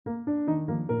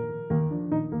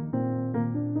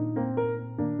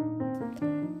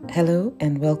Hello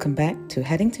and welcome back to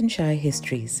Haddingtonshire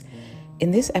Histories.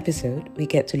 In this episode, we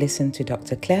get to listen to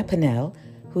Dr. Claire Pennell,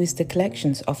 who is the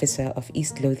Collections Officer of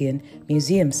East Lothian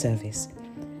Museum Service.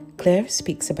 Claire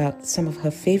speaks about some of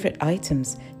her favourite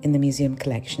items in the museum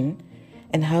collection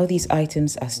and how these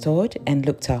items are stored and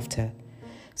looked after.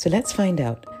 So let's find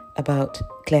out about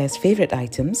Claire's favourite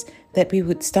items that we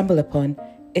would stumble upon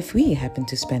if we happen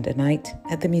to spend a night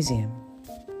at the museum.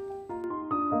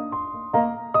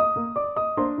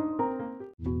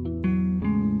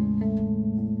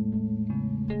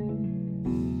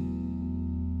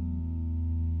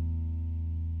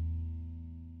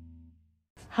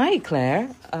 Hi, Claire.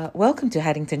 Welcome to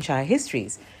Haddingtonshire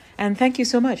Histories. And thank you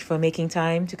so much for making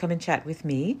time to come and chat with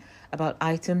me about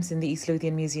items in the East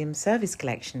Lothian Museum Service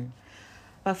collection.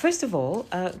 First of all,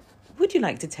 would you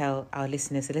like to tell our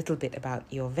listeners a little bit about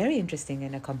your very interesting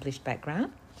and accomplished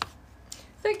background?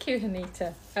 Thank you,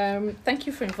 Anita. Thank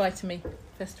you for inviting me.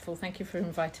 First of all, thank you for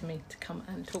inviting me to come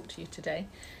and talk to you today.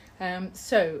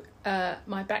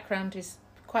 My background is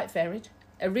quite varied.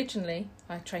 Originally,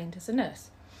 I trained as a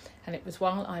nurse. And it was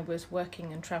while I was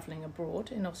working and travelling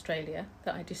abroad in Australia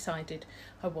that I decided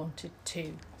I wanted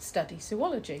to study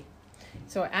zoology.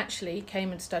 So I actually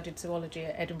came and studied zoology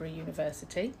at Edinburgh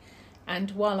University.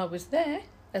 And while I was there,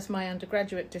 as my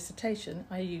undergraduate dissertation,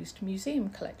 I used museum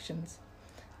collections.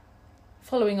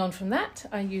 Following on from that,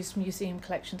 I used museum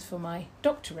collections for my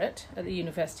doctorate at the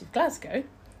University of Glasgow.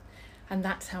 And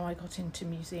that's how I got into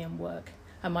museum work.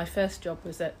 And my first job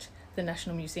was at the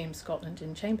National Museum Scotland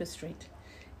in Chambers Street,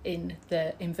 in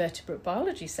the invertebrate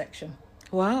biology section.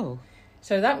 Wow.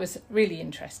 So that was really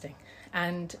interesting.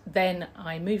 And then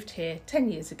I moved here 10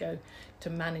 years ago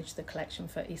to manage the collection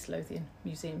for East Lothian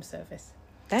Museum Service.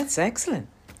 That's excellent.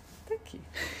 Thank you.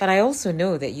 But I also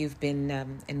know that you've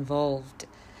been involved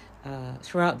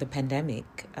throughout the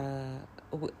pandemic,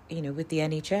 with the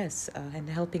NHS and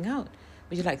helping out.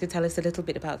 Would you like to tell us a little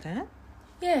bit about that?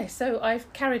 Yeah, so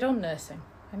I've carried on nursing.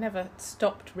 I never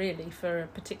stopped really for a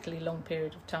particularly long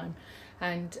period of time.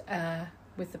 And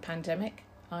with the pandemic,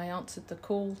 I answered the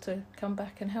call to come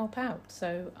back and help out.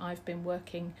 So I've been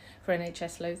working for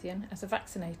NHS Lothian as a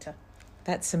vaccinator.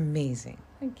 That's amazing.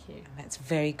 Thank you. That's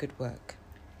very good work.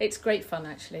 It's great fun,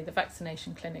 actually. The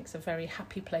vaccination clinics are very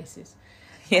happy places.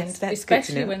 Yes, and that's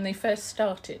especially good to know. when they first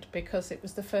started, because it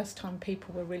was the first time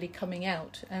people were really coming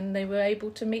out and they were able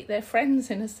to meet their friends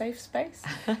in a safe space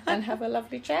and have a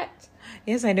lovely chat.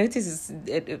 Yes, I noticed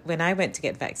when I went to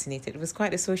get vaccinated, it was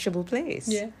quite a sociable place.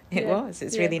 Yeah, it was.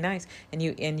 It's really nice, and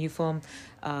you form,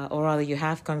 or rather, you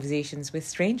have conversations with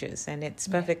strangers, and it's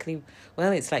perfectly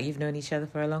well. It's like you've known each other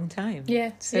for a long time.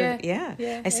 Yeah. So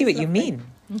I see what you mean.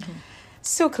 Mm-hmm.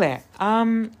 So Claire,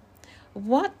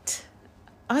 what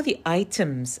are the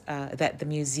items that the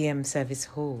museum service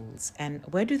holds, and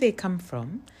where do they come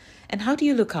from, and how do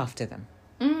you look after them?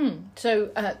 So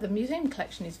the museum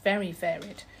collection is very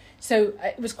varied. So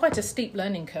it was quite a steep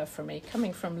learning curve for me,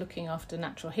 coming from looking after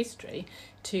natural history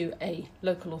to a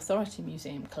local authority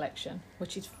museum collection,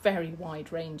 which is very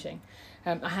wide-ranging.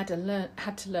 I had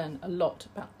to learn a lot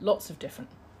about lots of different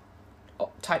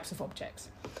types of objects.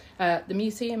 The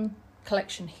museum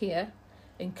collection here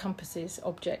encompasses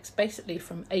objects basically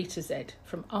from A to Z,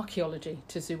 from archaeology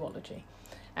to zoology.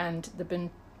 And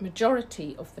the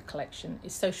majority of the collection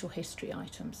is social history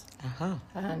items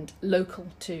and local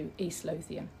to East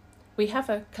Lothian. We have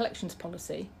a collections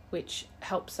policy which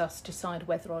helps us decide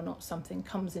whether or not something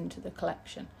comes into the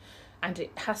collection, and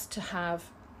it has to have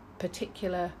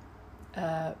particular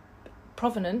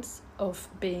provenance of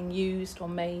being used or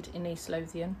made in East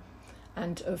Lothian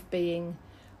and of being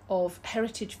of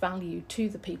heritage value to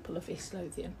the people of East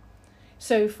Lothian.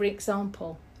 So, for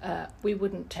example, we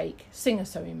wouldn't take Singer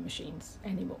sewing machines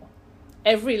anymore.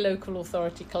 Every local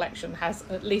authority collection has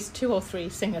at least 2 or 3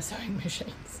 Singer sewing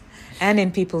machines. And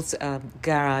in people's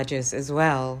garages as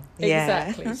well.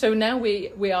 Exactly. Yeah. So now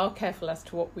we are careful as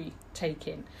to what we take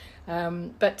in.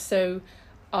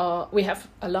 We have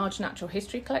a large natural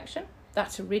history collection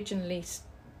that originally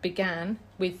began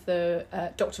with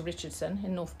Dr. Richardson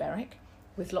in North Berwick,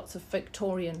 with lots of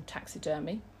Victorian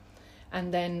taxidermy.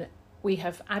 And then we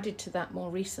have added to that more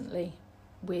recently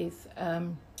with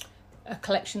a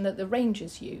collection that the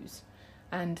rangers use.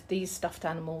 And these stuffed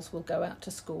animals will go out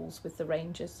to schools with the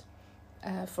rangers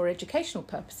for educational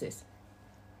purposes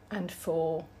and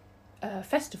for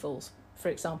festivals, for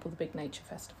example, the Big Nature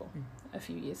Festival a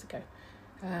few years ago.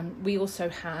 We also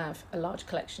have a large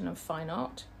collection of fine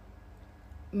art,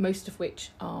 most of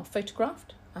which are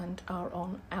photographed and are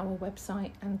on our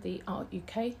website and the Art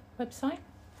UK website.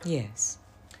 Yes.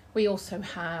 We also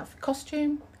have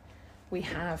costume. We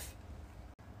have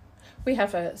We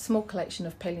have a small collection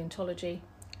of paleontology,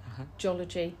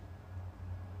 geology,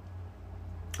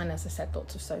 and as I said,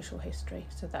 lots of social history.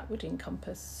 So that would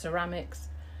encompass ceramics,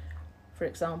 for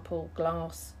example,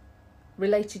 glass,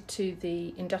 related to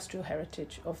the industrial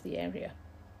heritage of the area.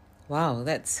 Wow,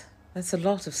 that's a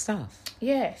lot of stuff.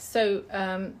 Yeah,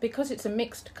 so because it's a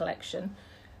mixed collection,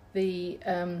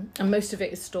 and most of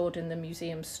it is stored in the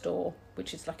museum store,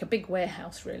 which is like a big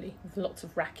warehouse really, with lots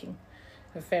of racking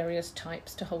of various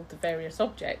types to hold the various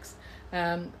objects.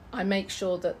 I make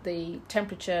sure that the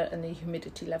temperature and the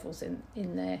humidity levels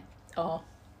in there are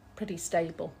pretty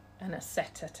stable and are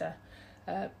set at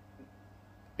a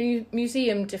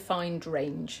museum defined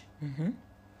range. Mm-hmm.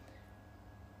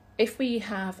 If we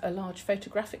have a large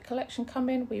photographic collection come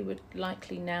in, we would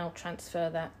likely now transfer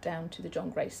that down to the John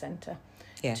Gray Centre,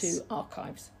 Yes. to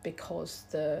archives, because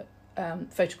the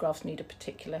photographs need a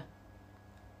particular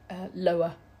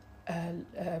lower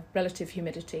relative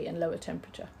humidity and lower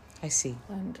temperature, I see.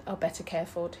 and are better cared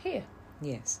for here.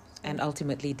 Yes. And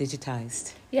ultimately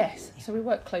digitized. Yes, so we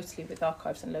work closely with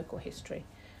archives and local history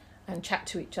and chat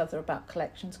to each other about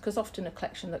collections, because often a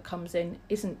collection that comes in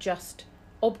isn't just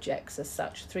objects as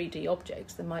such, 3D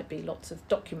objects. There might be lots of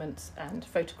documents and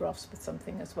photographs with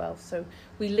something as well. So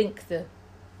we link the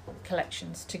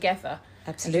collections together.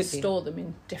 Absolutely. And just store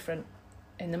them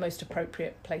in the most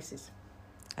appropriate places.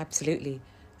 Absolutely.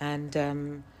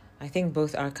 And I think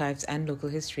both archives and local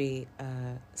history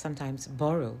sometimes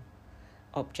borrow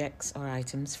objects or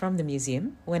items from the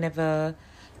museum whenever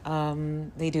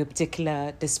they do a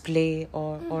particular display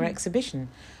or exhibition.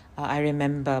 I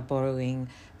remember borrowing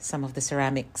some of the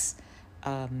ceramics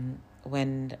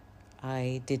when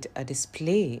I did a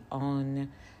display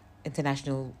on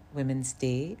International Women's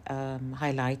Day,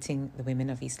 highlighting the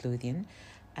women of East Lothian,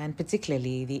 and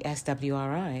particularly the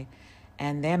SWRI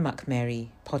and their Macmary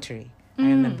pottery. I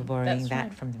remember borrowing that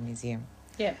right. from the museum.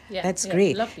 Yeah, That's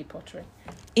great. Lovely pottery.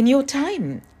 In your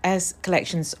time as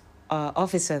collections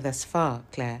officer thus far,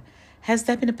 Claire, has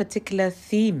there been a particular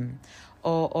theme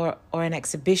or an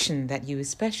exhibition that you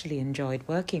especially enjoyed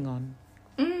working on?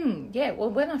 Yeah, well,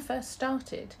 when I first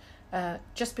started,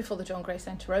 just before the John Gray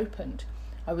Centre opened,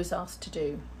 I was asked to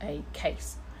do a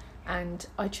case, and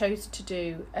I chose to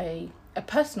do a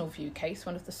personal view case,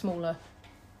 one of the smaller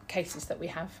cases that we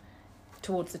have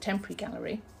towards the temporary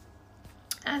gallery.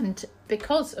 And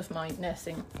because of my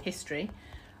nursing history,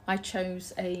 I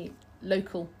chose a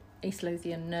local East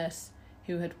Lothian nurse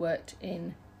who had worked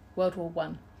in World War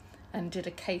I, and did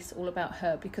a case all about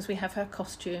her, because we have her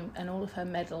costume and all of her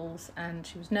medals, and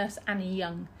she was Nurse Annie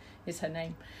Young is her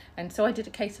name. And so I did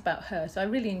a case about her. So I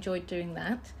really enjoyed doing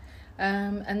that.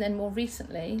 And then more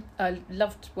recently, I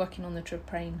loved working on the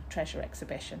Traprain Treasure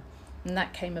exhibition. And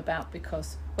that came about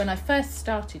because when I first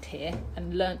started here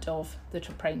and learnt of the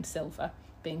Traprain silver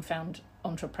being found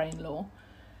on Traprain Law,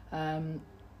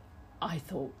 I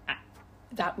thought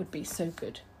that would be so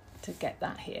good to get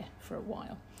that here for a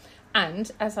while.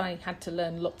 And as I had to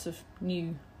learn lots of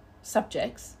new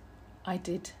subjects, I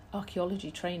did archaeology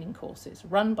training courses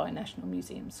run by National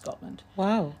Museum Scotland.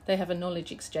 Wow. They have a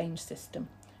knowledge exchange system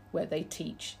where they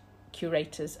teach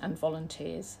curators and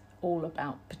volunteers all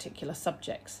about particular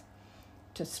subjects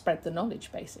to spread the knowledge,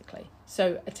 basically.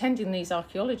 So attending these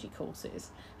archaeology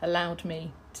courses allowed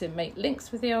me to make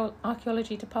links with the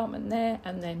archaeology department there,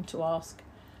 and then to ask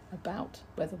about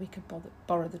whether we could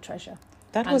borrow the treasure.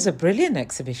 That was a brilliant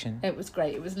exhibition. It was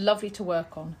great. It was lovely to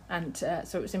work on. And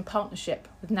so it was in partnership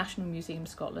with National Museum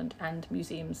Scotland and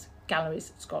Museums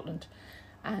Galleries Scotland.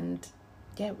 And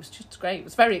yeah, it was just great. It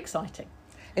was very exciting.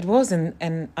 It was,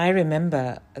 and I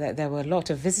remember that there were a lot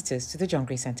of visitors to the John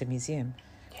Gray Centre Museum,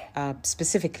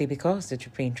 specifically because the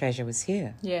Traprain treasure was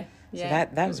here. Yeah. So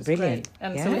that was brilliant.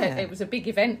 Great. And so it was a big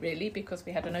event, really, because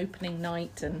we had an opening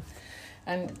night,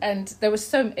 and there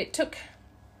was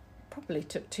probably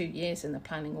took 2 years in the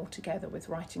planning altogether, with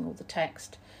writing all the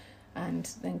text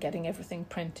and then getting everything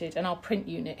printed. And our print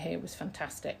unit here was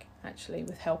fantastic, actually,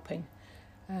 with helping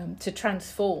to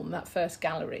transform that first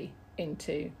gallery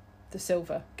into the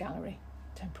silver gallery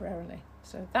temporarily.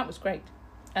 So that was great.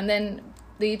 And then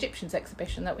the Egyptians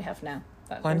exhibition that we have now,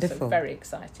 that's wonderful. Also very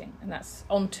exciting, and that's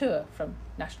on tour from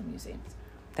National Museums.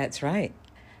 That's right.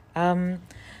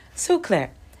 So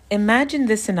Claire, imagine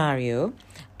this scenario.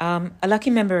 A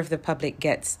lucky member of the public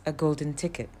gets a golden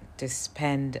ticket to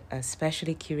spend a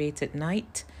specially curated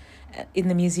night in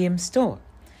the museum store.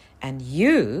 And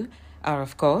you are,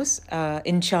 of course,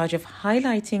 in charge of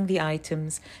highlighting the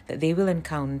items that they will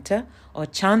encounter or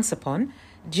chance upon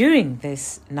during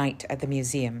this night at the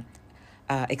museum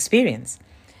experience.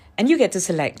 And you get to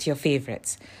select your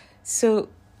favorites. So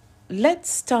let's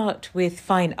start with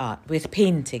fine art, with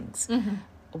paintings.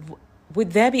 Mm-hmm.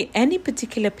 Would there be any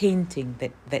particular painting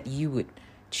that you would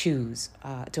choose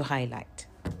to highlight?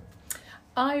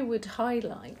 I would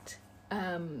highlight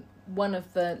one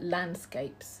of the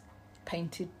landscapes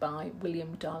painted by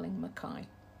William Darling Mackay.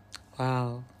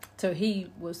 Wow. So he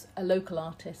was a local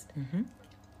artist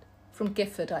from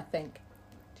Gifford, I think.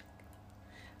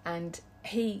 And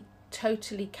he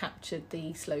totally captured the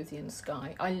East Lothian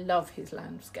sky. I love his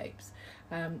landscapes.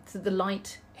 So the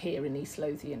light here in East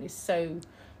Lothian is so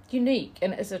unique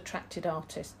and has attracted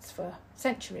artists for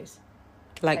centuries.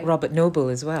 Like Robert Noble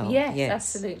as well. Yes,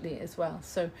 absolutely as well.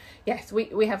 So yes,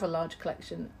 we have a large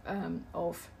collection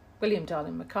of William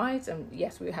Darling Mackays, and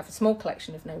yes, we have a small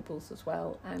collection of Nobles as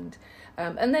well, and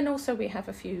then also we have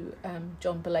a few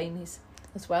John Mullaneys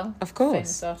as well. Of course,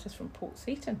 famous artist from Port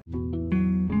Seaton.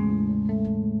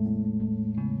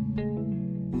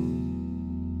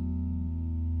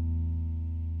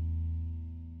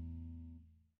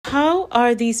 How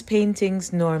are these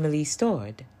paintings normally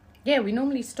stored? Yeah, we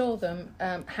normally store them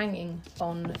hanging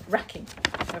on racking.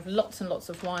 We have lots and lots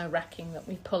of wire racking that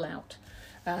we pull out,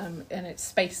 and it's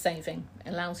space saving. It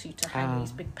allows you to hang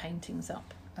these big paintings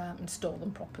up and store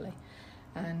them properly.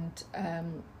 And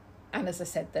as I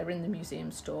said, they're in the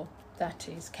museum store that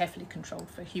is carefully controlled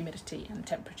for humidity and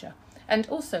temperature. And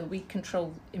also we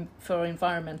control for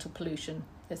environmental pollution.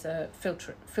 There's a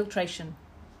filtration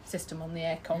system on the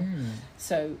aircon,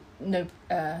 so no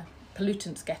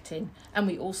pollutants get in, and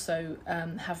we also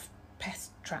have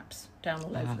pest traps down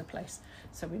all over the place,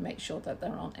 so we make sure that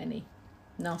there aren't any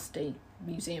nasty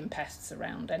museum pests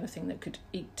around, anything that could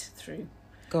eat through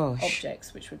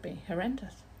objects, which would be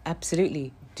horrendous.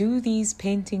 Absolutely. Do these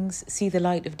paintings see the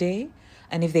light of day?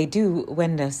 And if they do,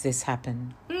 when does this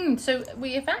happen? So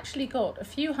we have actually got a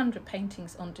few hundred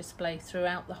paintings on display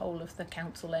throughout the whole of the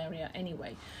council area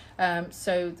anyway.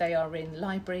 So they are in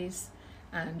libraries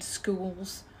and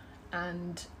schools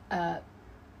and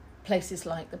places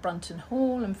like the Brunton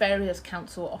Hall and various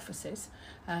council offices.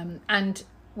 And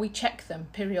we check them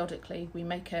periodically. We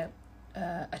make a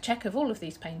check of all of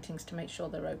these paintings to make sure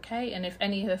they're okay, and if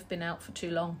any have been out for too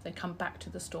long, they come back to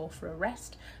the store for a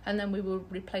rest, and then we will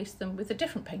replace them with a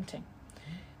different painting.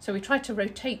 So we try to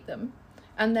rotate them,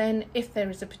 and then if there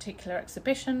is a particular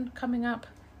exhibition coming up,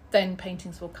 then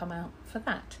paintings will come out for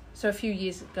that. So a few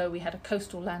years ago we had a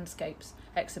coastal landscapes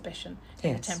exhibition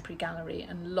in the Temporary Gallery,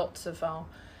 and lots of our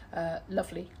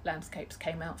lovely landscapes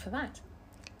came out for that.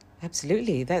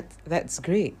 Absolutely, that's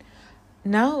great.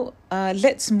 Now,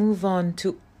 let's move on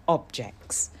to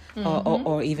objects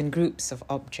or even groups of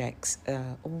objects.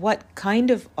 What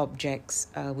kind of objects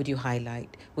would you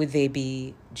highlight? Would they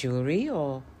be jewellery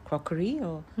or crockery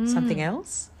or something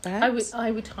else, perhaps? I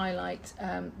would highlight,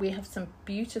 we have some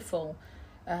beautiful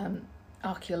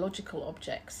archaeological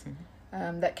objects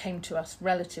that came to us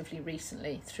relatively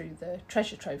recently through the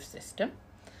treasure trove system.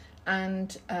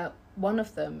 And one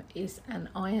of them is an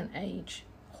Iron Age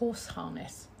horse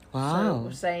harness. Wow. So it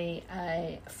was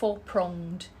a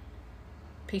four-pronged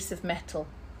piece of metal,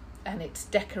 and it's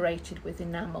decorated with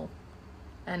enamel,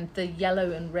 and the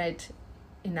yellow and red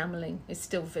enamelling is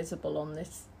still visible on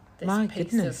this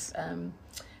piece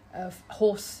of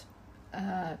horse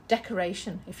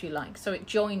decoration, if you like. So it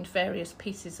joined various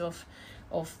pieces of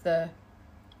the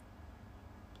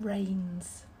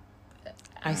reins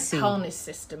harness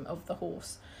system of the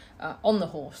horse on the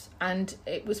horse, and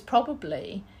it was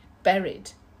probably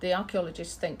buried. The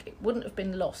archaeologists think it wouldn't have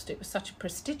been lost. It was such a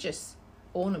prestigious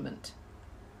ornament,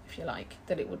 if you like,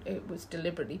 that it was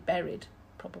deliberately buried,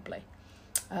 probably.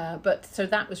 But so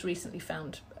that was recently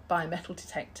found by a metal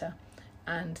detector,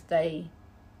 and they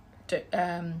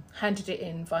handed it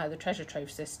in via the treasure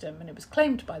trove system, and it was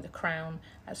claimed by the Crown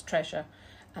as treasure,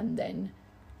 and then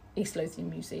East Lothian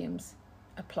Museums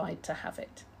applied to have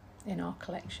it in our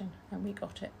collection, and we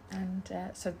got it. And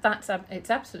so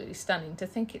it's absolutely stunning to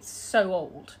think it's so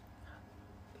old.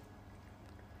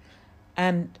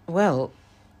 And well,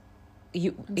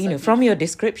 you know, from your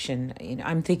description,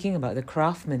 I'm thinking about the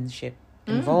craftsmanship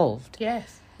involved.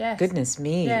 Yes. Goodness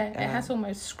me. Yeah, it has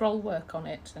almost scroll work on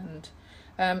it, and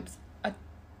I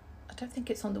don't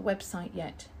think it's on the website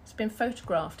yet. It's been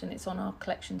photographed and it's on our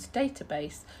collections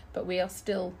database, but we are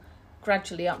still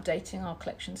gradually updating our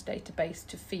collections database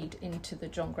to feed into the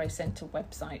John Gray Centre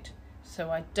website. So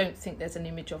I don't think there's an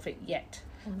image of it yet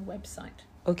on the website.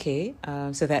 Okay,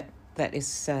 so that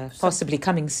is possibly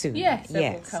coming soon. Yes,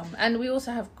 it will come. And we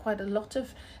also have quite a lot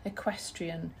of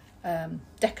equestrian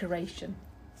decoration,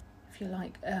 if you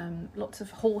like, lots of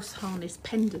horse harness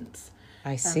pendants.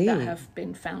 I see. That have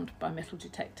been found by metal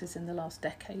detectors in the last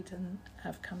decade and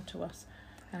have come to us.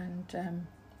 And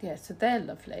Yeah, so they're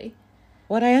lovely.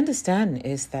 What I understand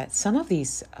is that some of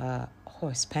these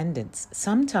horse pendants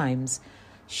sometimes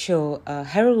show a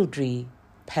heraldry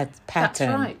pattern. That's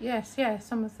right, yes, yeah.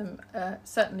 Some of them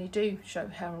certainly do show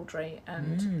heraldry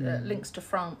and links to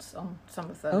France on some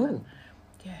of them. Oh, and,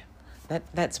 yeah.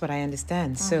 That's what I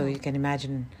understand. So you can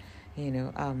imagine,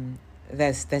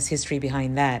 there's history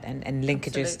behind that and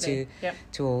linkages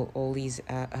to all these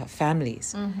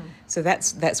families. So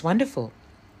that's wonderful.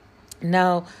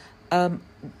 Now,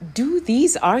 do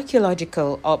these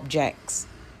archaeological objects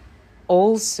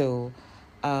also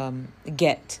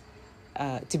get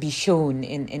to be shown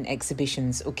in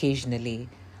exhibitions occasionally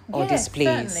or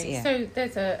displays? Certainly. Yeah. So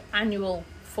there's an annual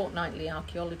fortnightly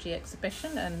archaeology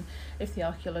exhibition, and if the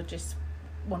archaeologists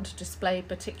want to display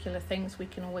particular things, we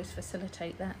can always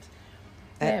facilitate that.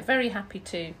 Very happy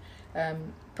to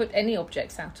put any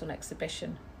objects out on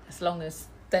exhibition as long as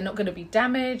they're not going to be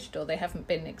damaged or they haven't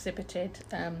been exhibited.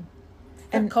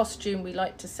 And costume, we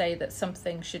like to say that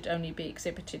something should only be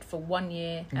exhibited for 1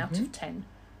 year out of 10.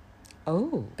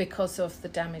 Oh. Because of the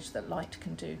damage that light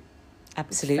can do.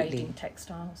 Absolutely. With fading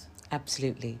textiles.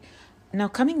 Absolutely. Now,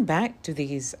 coming back to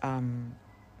these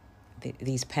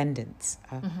pendants,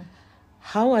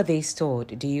 how are they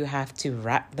stored? Do you have to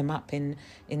wrap them up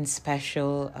in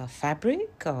special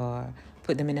fabric or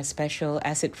put them in a special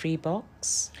acid-free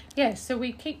box? Yes, so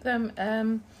we keep them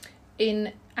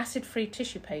in acid-free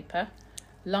tissue paper,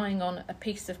 lying on a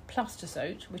piece of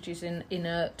plastozote, which is an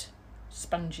inert,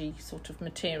 spongy sort of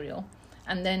material,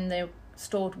 and then they're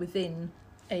stored within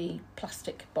a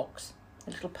plastic box,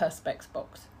 a little perspex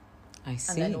box. I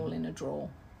see. And then all in a drawer.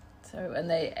 So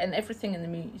and everything in the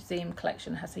museum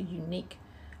collection has a unique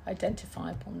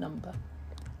identifiable number.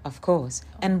 Of course.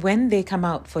 And when they come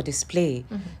out for display,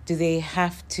 do they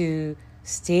have to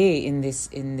stay in this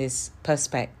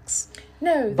perspex?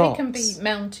 No, box? They can be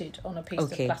mounted on a piece of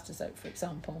plastozote, for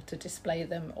example, to display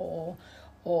them, or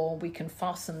we can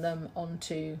fasten them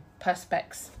onto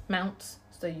perspex mounts,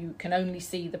 so you can only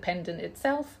see the pendant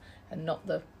itself and not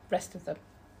the rest of the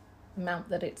mount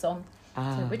that it's on.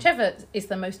 So whichever is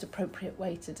the most appropriate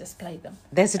way to display them.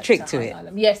 There's a trick to it.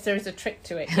 Yes, there is a trick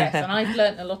to it, yes. And I've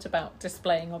learnt a lot about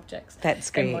displaying objects. That's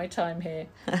great. In my time here.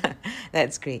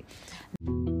 That's great.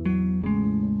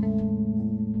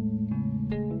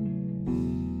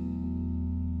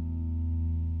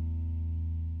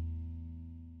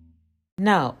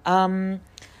 Now,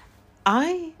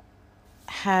 I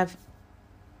have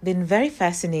been very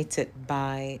fascinated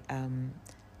by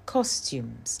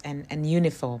costumes and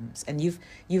uniforms, and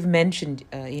you've mentioned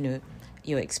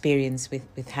your experience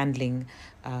with handling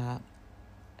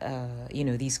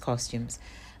these costumes.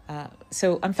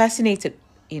 So I'm fascinated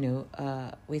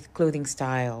with clothing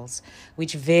styles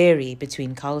which vary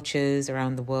between cultures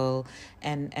around the world,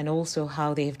 and also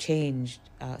how they have changed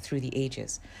through the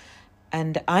ages.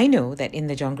 And I know that in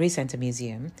the John Gray Centre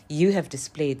Museum, you have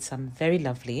displayed some very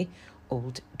lovely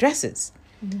old dresses.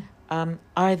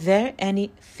 Are there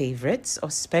any favourites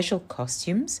or special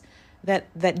costumes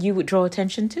that you would draw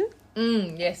attention to?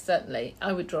 Yes, certainly.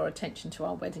 I would draw attention to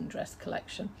our wedding dress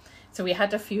collection. So we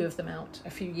had a few of them out a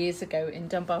few years ago in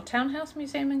Dunbar Townhouse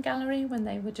Museum and Gallery when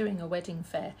they were doing a wedding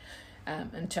fair,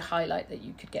 and to highlight that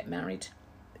you could get married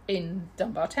in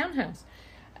Dunbar Townhouse.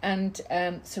 And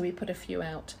so we put a few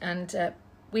out, and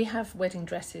we have wedding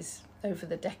dresses over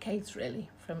the decades, really,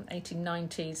 from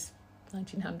 1890s,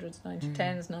 1900s,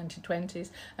 1910s, 1920s.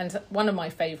 And one of my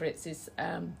favourites is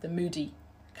the Moody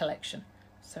collection.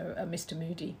 So Mr.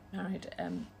 Moody married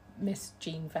Miss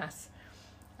Jean Vass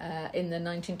in the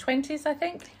 1920s, I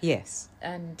think. Yes.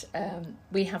 And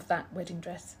we have that wedding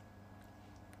dress.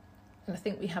 And I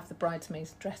think we have the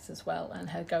bridesmaid's dress as well,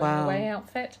 and her going away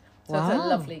outfit. So it's a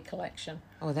lovely collection.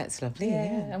 Oh, that's lovely.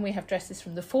 Yeah. And we have dresses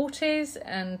from the 40s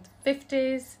and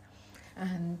 50s.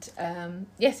 And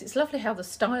yes, it's lovely how the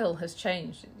style has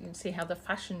changed. You can see how the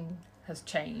fashion has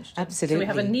changed. Absolutely. So we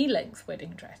have a knee-length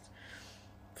wedding dress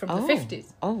from the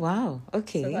 50s. Oh, wow.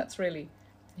 Okay. So that's really,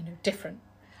 different.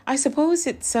 I suppose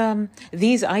it's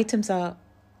these items are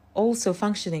also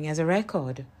functioning as a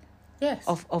record. Yes.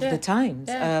 Of the times,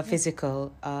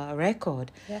 physical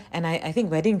record. Yeah. And I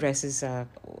think wedding dresses are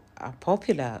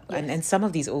popular, Yes. and some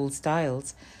of these old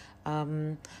styles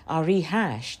are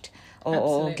rehashed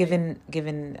or given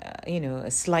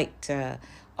a slight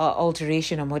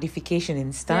alteration or modification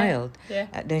in style.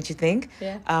 Don't you think?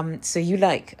 Yeah. So you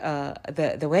like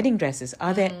the wedding dresses.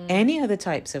 Are there any other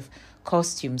types of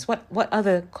costumes? What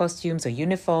other costumes or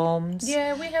uniforms?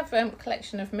 Yeah, we have a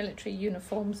collection of military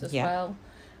uniforms as well.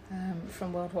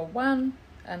 From World War I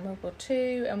and World War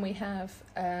II, and we have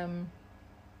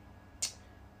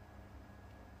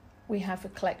we have a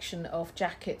collection of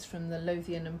jackets from the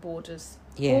Lothian and Borders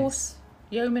Yes. Horse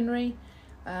Yeomanry,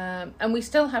 and we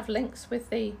still have links with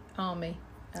the army,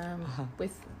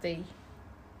 with the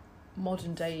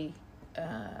modern day,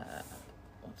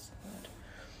 what's the word?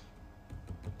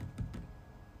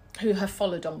 Who have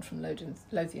followed on from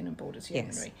Lothian and Borders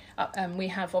Yeomanry. And we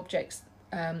have objects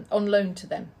on loan to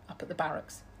them up at the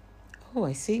barracks. Oh,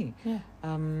 I see. Yeah.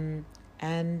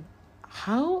 And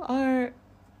how are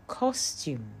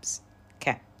costumes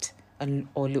kept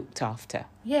or looked after?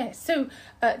 Yeah, so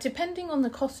depending on the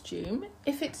costume,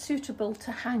 if it's suitable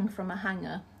to hang from a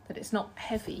hanger, that it's not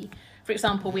heavy. For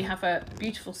example, we have a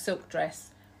beautiful silk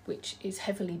dress which is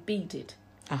heavily beaded.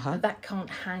 That can't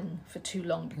hang for too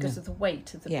long because of the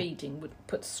weight of the beading would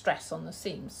put stress on the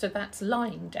seams. So that's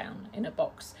lying down in a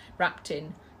box, wrapped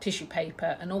in tissue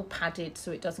paper and all padded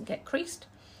so it doesn't get creased.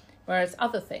 Whereas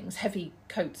other things, heavy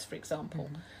coats, for example,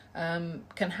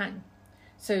 can hang.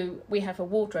 So we have a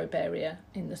wardrobe area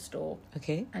in the store.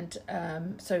 Okay. And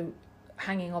so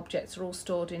hanging objects are all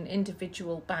stored in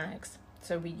individual bags.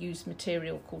 So we use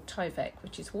material called Tyvek,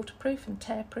 which is waterproof and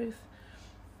tear-proof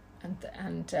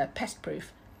and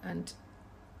pest-proof. And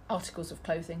articles of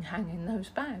clothing hang in those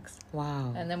bags.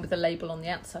 Wow. And then with a label on the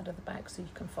outside of the bag so you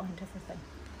can find everything.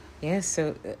 Yes,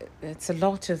 so it's a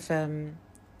lot of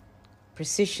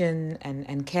precision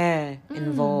and care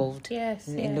involved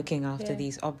in looking after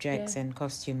these objects and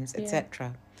costumes,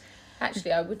 etc.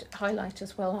 Actually, I would highlight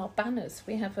as well our banners.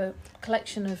 We have a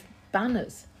collection of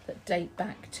banners that date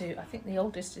back to, I think the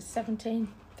oldest is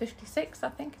 1756, I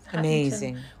think. It's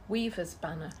Amazing. Haddington Weaver's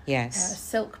banner. Yes. A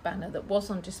silk banner that was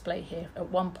on display here at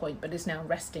one point but is now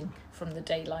resting from the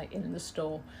daylight in the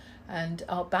store. And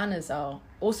our banners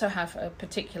also have a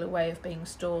particular way of being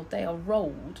stored. They are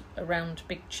rolled around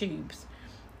big tubes,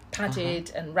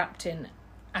 padded and wrapped in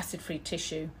acid-free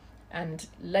tissue and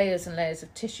layers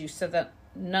of tissue so that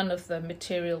none of the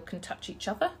material can touch each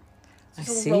other. So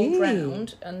it's all rolled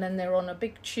round, and then they're on a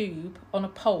big tube on a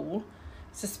pole,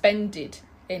 suspended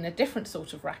in a different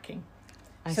sort of racking.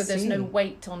 So there's no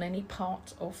weight on any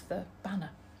part of the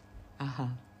banner.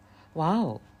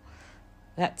 Wow.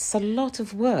 That's a lot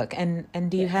of work. And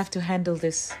do you have to handle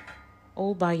this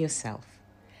all by yourself?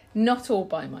 Not all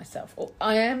by myself.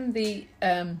 I am the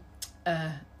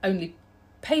only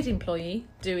paid employee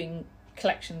doing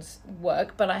collections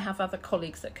work, but I have other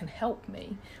colleagues that can help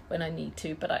me when I need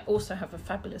to. But I also have a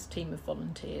fabulous team of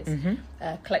volunteers,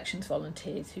 collections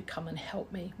volunteers, who come and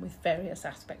help me with various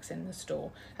aspects in the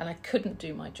store. And I couldn't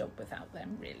do my job without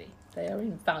them, really. They are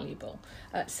invaluable.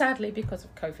 Sadly, because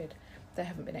of COVID, they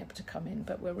haven't been able to come in,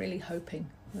 but we're really hoping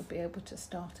we'll be able to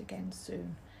start again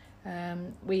soon.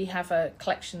 We have a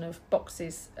collection of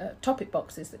boxes, topic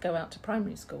boxes that go out to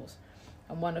primary schools,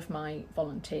 and one of my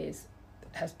volunteers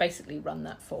has basically run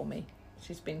that for me.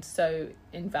 She's been so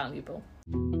invaluable.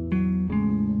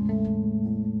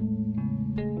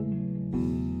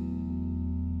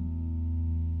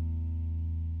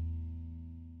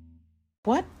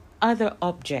 What other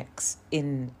objects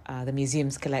in the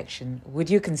museum's collection would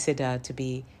you consider to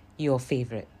be your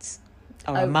favourites,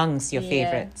 or amongst your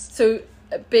favourites? So,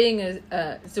 being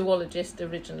a zoologist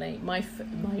originally, my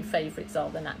favourites are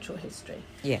the natural history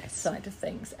side of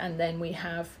things, and then we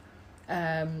have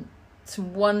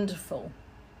some wonderful,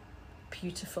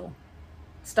 beautiful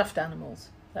stuffed animals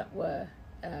that were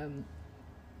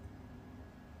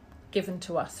given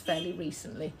to us fairly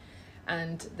recently.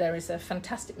 And there is a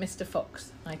fantastic Mr.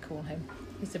 Fox, I call him.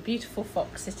 He's a beautiful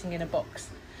fox sitting in a box.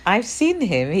 I've seen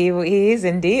him. He is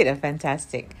indeed a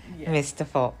fantastic Mr.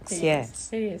 Fox. He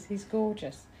is. He's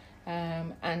gorgeous.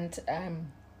 And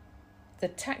the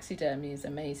taxidermy is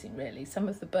amazing, really. Some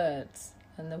of the birds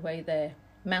and the way they're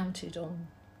mounted on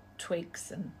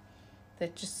twigs, and they're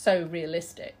just so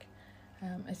realistic.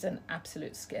 It's an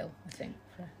absolute skill, I think.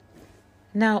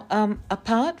 Now,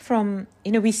 apart from,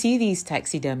 we see these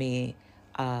taxidermy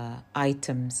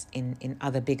items in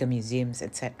other bigger museums,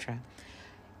 etc.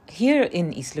 Here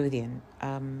in East Lothian,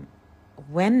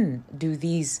 when do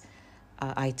these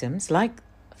items, like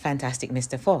Fantastic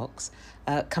Mr. Fox,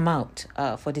 come out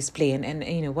for display,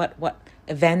 and what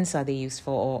events are they used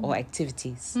for, or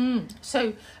activities?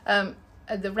 So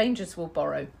the rangers will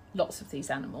borrow lots of these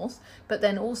animals, but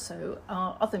then also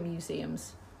our other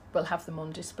museums will have them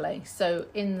on display. So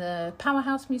in the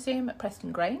Powerhouse Museum at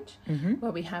Preston Grange,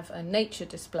 where we have a nature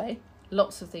display,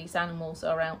 lots of these animals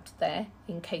are out there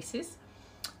in cases.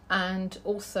 And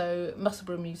also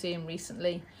Musselburgh Museum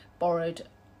recently borrowed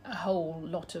a whole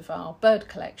lot of our bird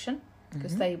collection,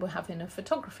 because they were having a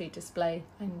photography display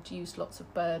and used lots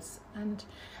of birds and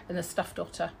a stuffed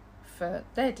otter for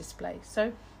their display.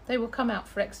 So they will come out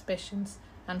for exhibitions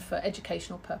and for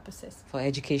educational purposes. For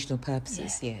educational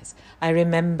purposes, yes. I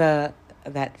remember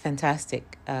that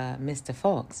fantastic Mr.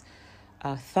 Fox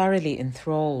thoroughly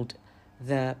enthralled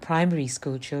the primary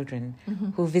school children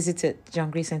who visited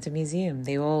John Gray Center Museum.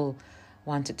 They all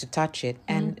wanted to touch it.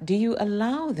 And do you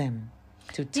allow them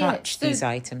to touch these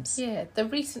items? Yeah, the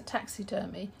recent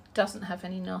taxidermy doesn't have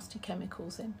any nasty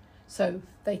chemicals in, so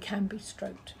they can be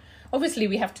stroked. Obviously,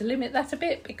 we have to limit that a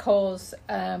bit because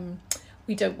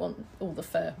we don't want all the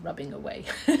fur rubbing away.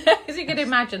 As you can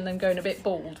imagine them going a bit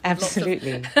bald.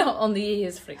 Absolutely. On the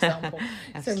ears, for example.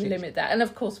 So we limit that. And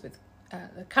of course, with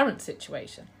the current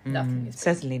situation, nothing is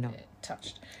certainly not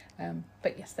touched.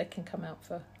 But yes, they can come out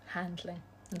for handling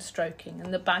and stroking.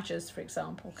 And the badgers, for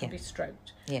example, can be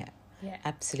stroked. Yeah,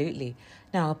 absolutely.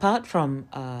 Now, apart from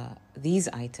these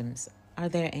items, are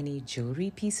there any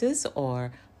jewelry pieces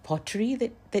or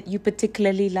pottery that you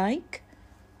particularly like?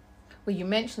 Well, you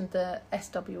mentioned the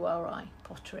SWRI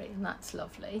pottery, and that's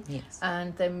lovely. Yes.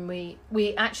 And then we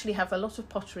actually have a lot of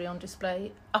pottery on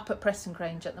display up at Preston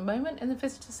Grange at the moment in the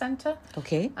visitor centre.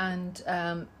 Okay. And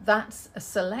that's a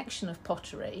selection of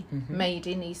pottery made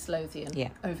in East Lothian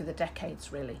over the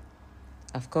decades, really.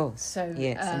 Of course. So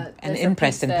yes, and in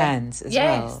Preston Pans as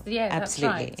well. Yes, absolutely. That's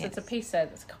right. So yes. it's a piece there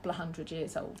that's a couple of 100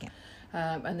 years old. Yeah.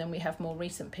 And then we have more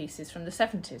recent pieces from the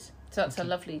 70s. So that's a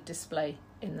lovely display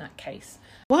in that case.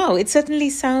 Wow, it certainly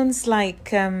sounds like,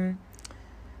 the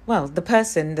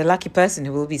lucky person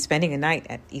who will be spending a night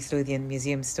at East Lothian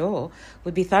Museum store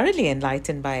would be thoroughly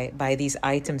enlightened by these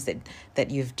items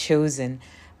that you've chosen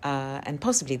and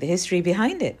possibly the history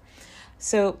behind it.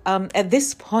 So at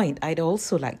this point, I'd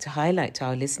also like to highlight to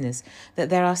our listeners that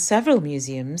there are several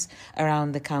museums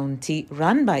around the county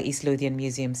run by East Lothian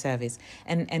Museum Service.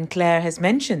 And Claire has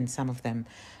mentioned some of them,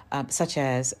 such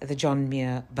as the John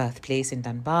Muir Birthplace in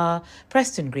Dunbar,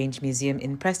 Preston Grange Museum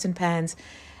in Preston Pans,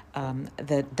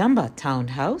 the Dunbar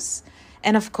Townhouse,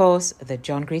 and of course, the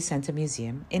John Gray Center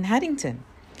Museum in Haddington.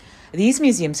 These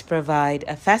museums provide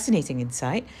a fascinating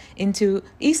insight into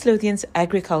East Lothian's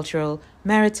agricultural,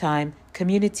 maritime,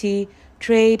 community,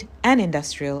 trade and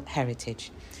industrial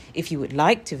heritage. If you would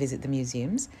like to visit the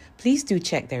museums, please do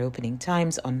check their opening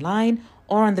times online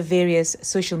or on the various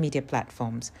social media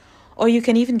platforms, or you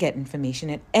can even get information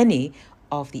at any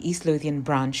of the East Lothian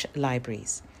branch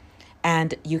libraries.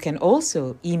 And you can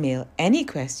also email any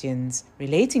questions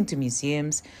relating to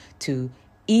museums to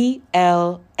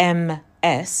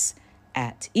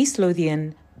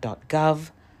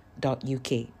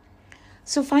elms@eastlothian.gov.uk.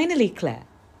 So finally, Claire,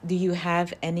 do you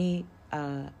have any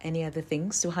other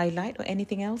things to highlight or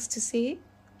anything else to say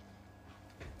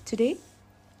today?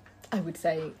 I would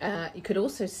say you could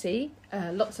also see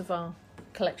lots of our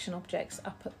collection objects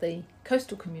up at the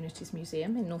Coastal Communities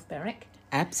Museum in North Berwick.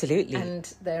 Absolutely.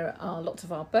 And there are lots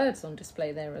of our birds on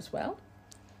display there as well.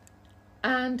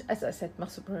 And as I said,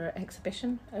 Musselburgh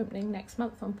exhibition opening next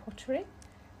month on pottery.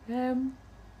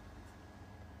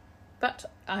 But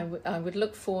I would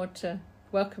look forward to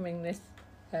welcoming this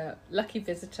lucky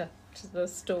visitor to the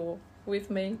store with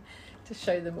me to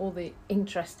show them all the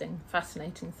interesting,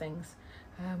 fascinating things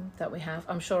that we have.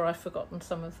 I'm sure I've forgotten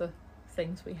some of the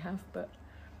things we have, but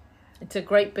it's a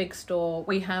great big store.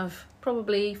 We have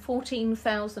probably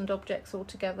 14,000 objects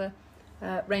altogether,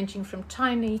 ranging from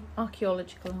tiny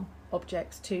archaeological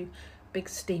objects to big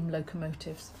steam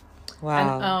locomotives. Wow.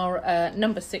 And our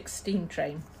number 6 steam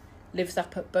train lives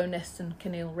up at Bowness and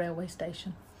Kinneil railway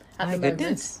station at the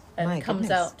moment. And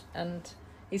comes out and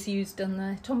is used on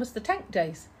the Thomas the Tank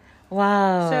days.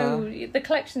 Wow. So the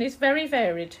collection is very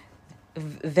varied.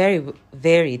 Very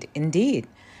varied indeed.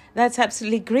 That's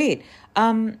absolutely great.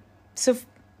 So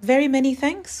very many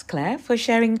thanks, Claire, for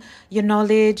sharing your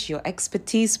knowledge, your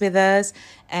expertise with us,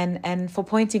 and for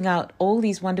pointing out all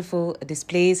these wonderful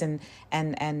displays and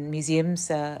museums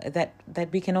that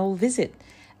we can all visit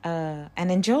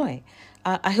and enjoy.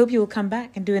 I hope you will come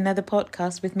back and do another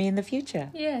podcast with me in the future.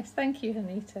 Yes, thank you,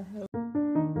 Anita.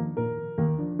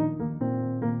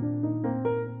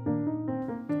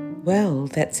 Well,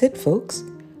 that's it, folks.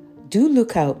 Do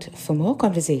look out for more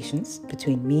conversations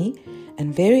between me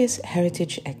and various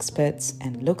heritage experts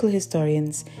and local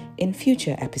historians in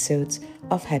future episodes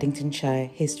of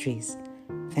Haddingtonshire Histories.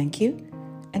 Thank you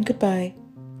and goodbye.